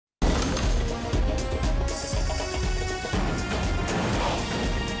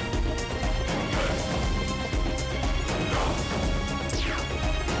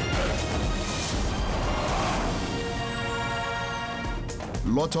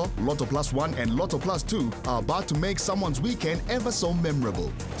Lotto, Lotto Plus 1 and Lotto Plus 2 are about to make someone's weekend ever so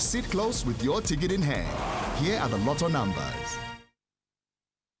memorable. Sit close with your ticket in hand. Here are the Lotto numbers.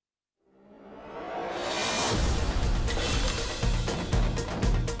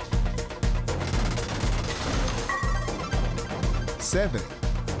 7,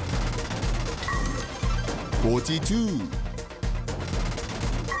 42,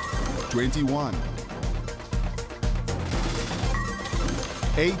 21,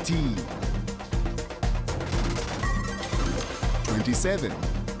 18, 27,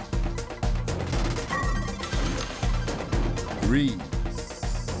 3,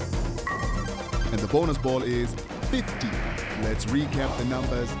 and the bonus ball is 50. Let's recap the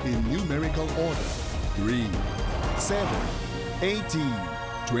numbers in numerical order. 3, 7, 18,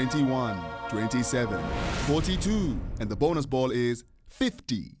 21, 27, 42, and the bonus ball is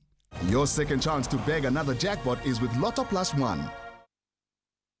 50. Your second chance to bag another jackpot is with Lotto Plus 1.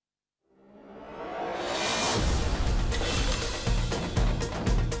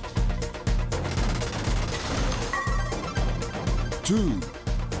 2,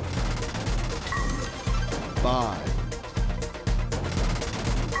 5,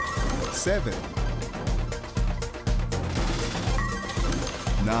 7,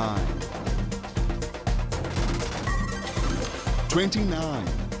 9, 29,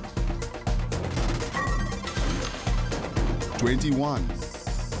 21,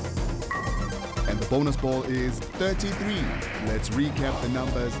 and the bonus ball is 33. Let's recap the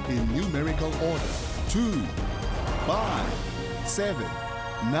numbers in numerical order. 2, 5, 7,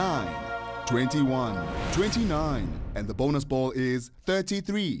 9, 21, 29, and the bonus ball is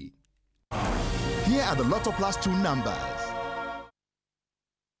 33. Here are the Lotto Plus 2 numbers.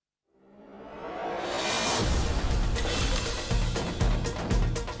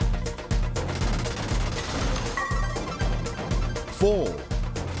 4,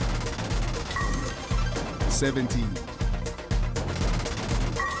 17,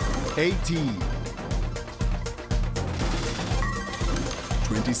 18,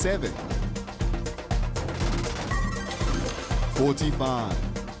 27, 45,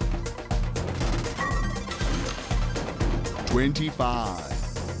 25,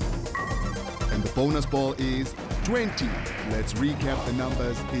 and the bonus ball is 20. Let's recap the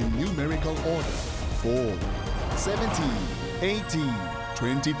numbers in numerical order. 4, 17, 18,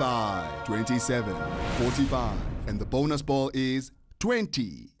 25, 27, 45, and the bonus ball is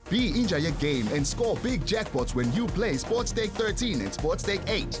 20. Be enjoy your game and score big jackpots when you play Sports Stake 13 and Sports Stake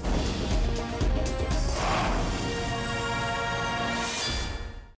 8.